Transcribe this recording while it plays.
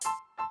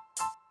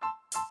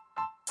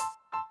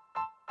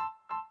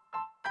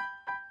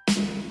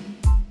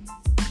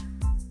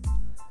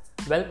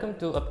Welcome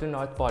to Up to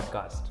North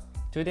podcast.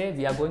 Today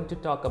we are going to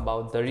talk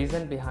about the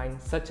reason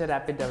behind such a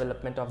rapid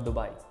development of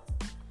Dubai.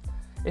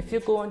 If you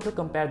go on to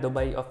compare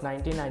Dubai of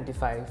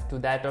 1995 to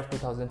that of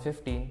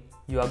 2015,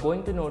 you are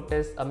going to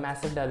notice a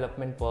massive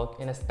development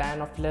work in a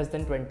span of less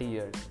than 20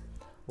 years.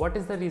 What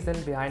is the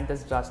reason behind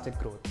this drastic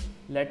growth?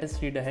 Let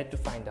us read ahead to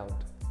find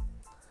out.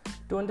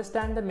 To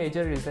understand the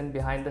major reason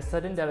behind the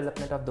sudden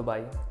development of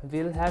Dubai,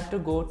 we'll have to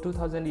go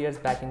 2000 years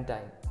back in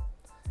time.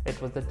 It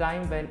was the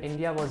time when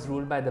India was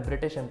ruled by the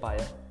British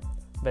Empire.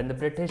 When the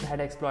British had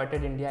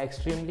exploited India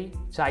extremely,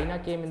 China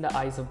came in the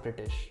eyes of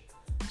British.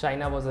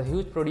 China was a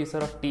huge producer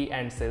of tea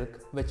and silk,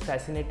 which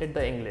fascinated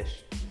the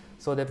English.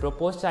 So they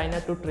proposed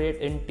China to trade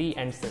in tea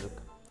and silk.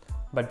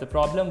 But the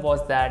problem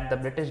was that the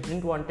British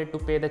didn't want to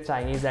pay the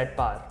Chinese at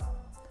par.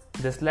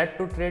 This led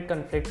to trade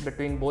conflicts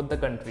between both the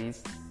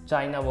countries.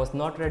 China was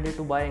not ready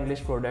to buy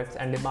English products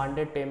and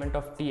demanded payment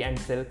of tea and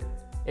silk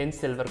in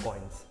silver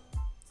coins.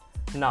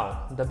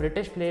 Now, the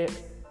British play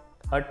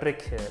a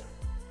trick here.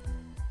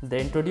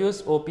 They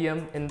introduced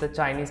opium in the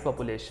Chinese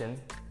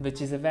population,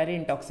 which is a very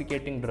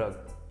intoxicating drug.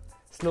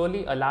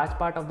 Slowly, a large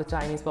part of the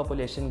Chinese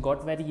population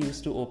got very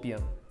used to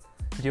opium,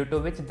 due to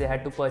which they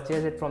had to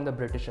purchase it from the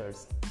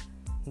Britishers.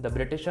 The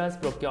Britishers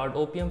procured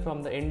opium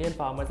from the Indian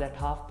farmers at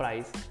half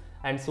price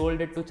and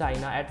sold it to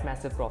China at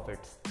massive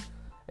profits.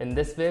 In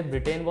this way,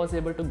 Britain was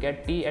able to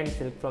get tea and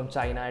silk from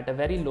China at a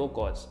very low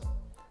cost.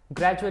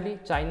 Gradually,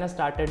 China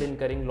started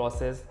incurring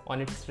losses on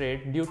its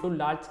trade due to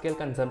large-scale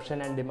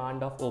consumption and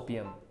demand of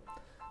opium.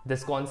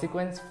 This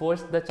consequence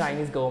forced the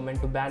Chinese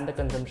government to ban the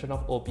consumption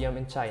of opium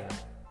in China.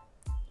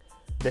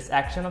 This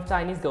action of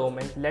Chinese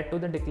government led to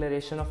the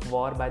declaration of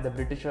war by the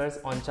Britishers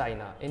on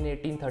China in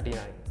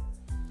 1839.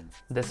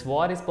 This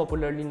war is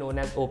popularly known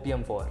as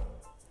Opium War.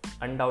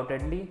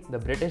 Undoubtedly, the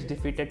British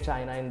defeated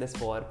China in this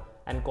war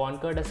and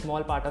conquered a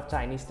small part of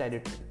Chinese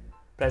territory,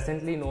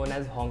 presently known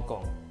as Hong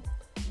Kong.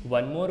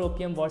 One more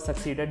opium war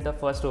succeeded the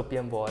first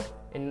opium war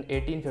in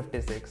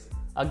 1856,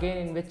 again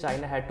in which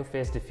China had to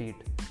face defeat,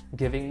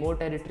 giving more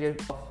territory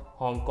of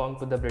Hong Kong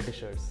to the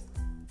Britishers.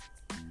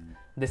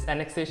 This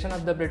annexation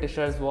of the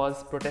Britishers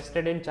was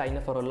protested in China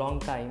for a long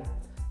time,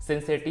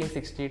 since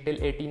 1860 till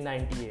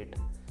 1898,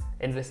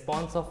 in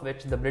response of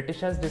which the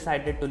Britishers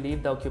decided to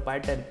leave the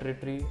occupied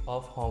territory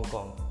of Hong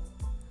Kong.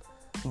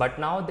 But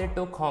now they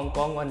took Hong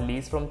Kong on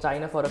lease from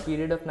China for a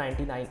period of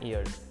 99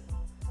 years.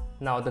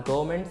 Now the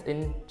governments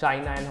in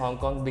China and Hong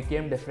Kong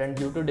became different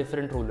due to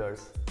different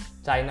rulers.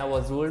 China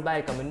was ruled by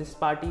a communist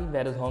party,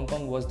 whereas Hong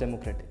Kong was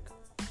democratic.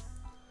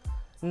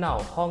 Now,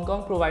 Hong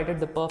Kong provided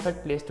the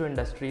perfect place to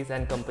industries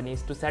and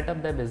companies to set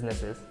up their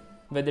businesses,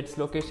 with its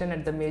location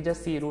at the major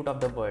sea route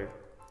of the world,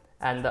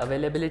 and the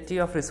availability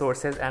of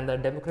resources and the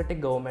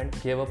democratic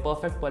government gave a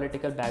perfect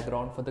political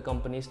background for the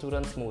companies to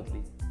run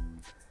smoothly.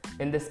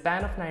 In the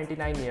span of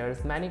 99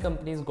 years, many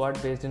companies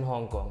got based in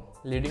Hong Kong,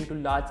 leading to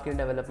large-scale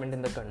development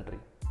in the country.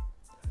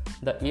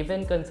 The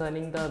event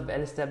concerning the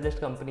well-established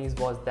companies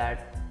was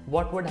that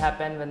what would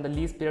happen when the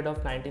lease period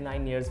of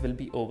 99 years will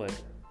be over.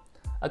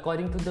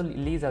 According to the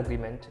lease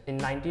agreement, in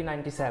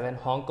 1997,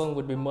 Hong Kong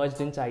would be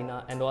merged in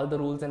China and all the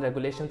rules and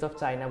regulations of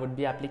China would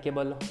be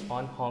applicable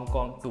on Hong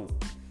Kong too.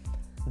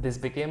 This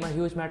became a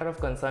huge matter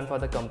of concern for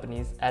the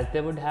companies as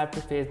they would have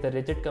to face the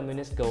rigid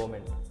communist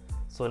government.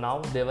 So now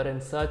they were in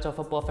search of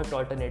a perfect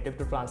alternative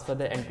to transfer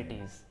their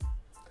entities.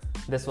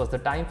 This was the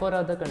time for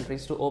other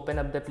countries to open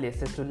up their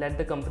places to let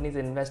the companies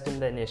invest in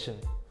their nation.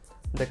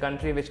 The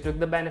country which took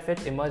the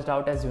benefit emerged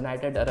out as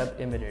United Arab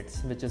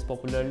Emirates, which is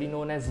popularly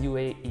known as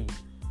UAE.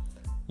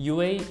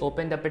 UAE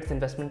opened up its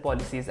investment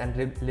policies and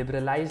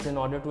liberalized in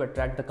order to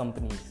attract the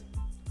companies.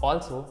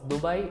 Also,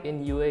 Dubai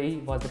in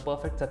UAE was the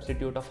perfect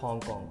substitute of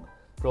Hong Kong,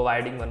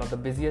 providing one of the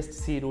busiest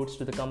sea routes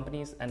to the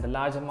companies and a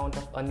large amount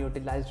of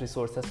unutilized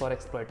resources for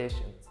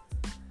exploitation.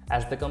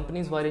 As the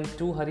companies were in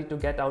too hurry to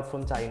get out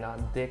from China,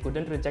 they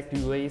couldn't reject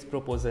UAE's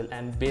proposal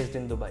and based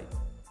in Dubai.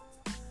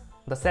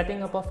 The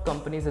setting up of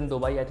companies in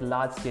Dubai at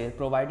large scale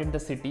provided the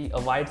city a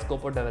wide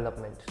scope of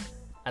development,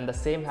 and the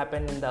same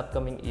happened in the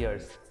upcoming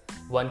years.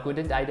 One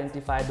couldn't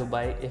identify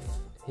Dubai if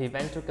he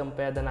went to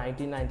compare the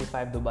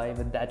 1995 Dubai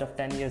with that of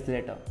 10 years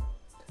later.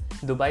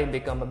 Dubai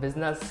became a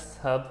business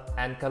hub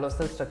and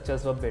colossal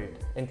structures were built,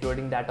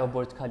 including that of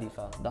Burj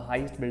Khalifa, the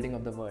highest building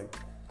of the world.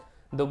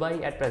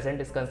 Dubai at present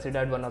is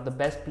considered one of the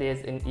best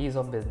places in ease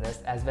of business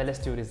as well as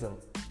tourism.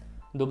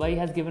 Dubai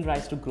has given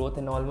rise to growth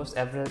in almost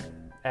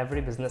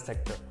every business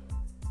sector.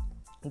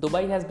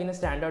 Dubai has been a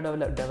standard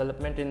of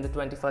development in the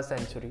 21st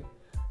century.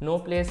 No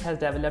place has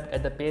developed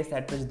at the pace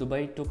at which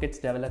Dubai took its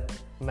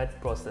development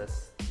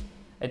process.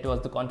 It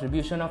was the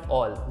contribution of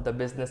all, the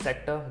business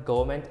sector,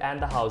 government and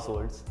the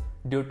households,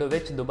 due to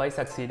which Dubai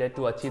succeeded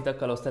to achieve the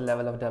colossal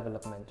level of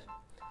development.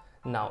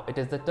 Now, it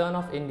is the turn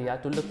of India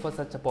to look for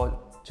such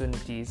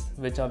opportunities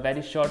which are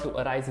very sure to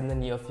arise in the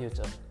near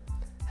future.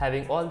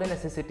 Having all the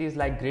necessities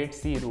like great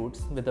sea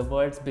routes with the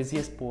world's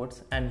busiest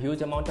ports and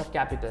huge amount of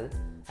capital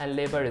and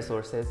labor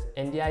resources,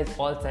 India is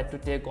all set to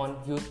take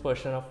on huge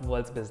portion of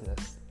world's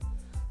business.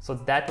 So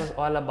that was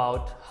all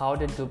about how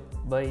did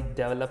Dubai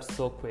develop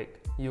so quick.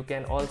 You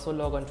can also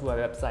log on to our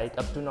website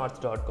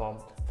uptonorth.com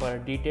for a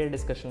detailed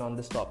discussion on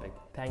this topic.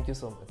 Thank you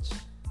so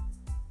much.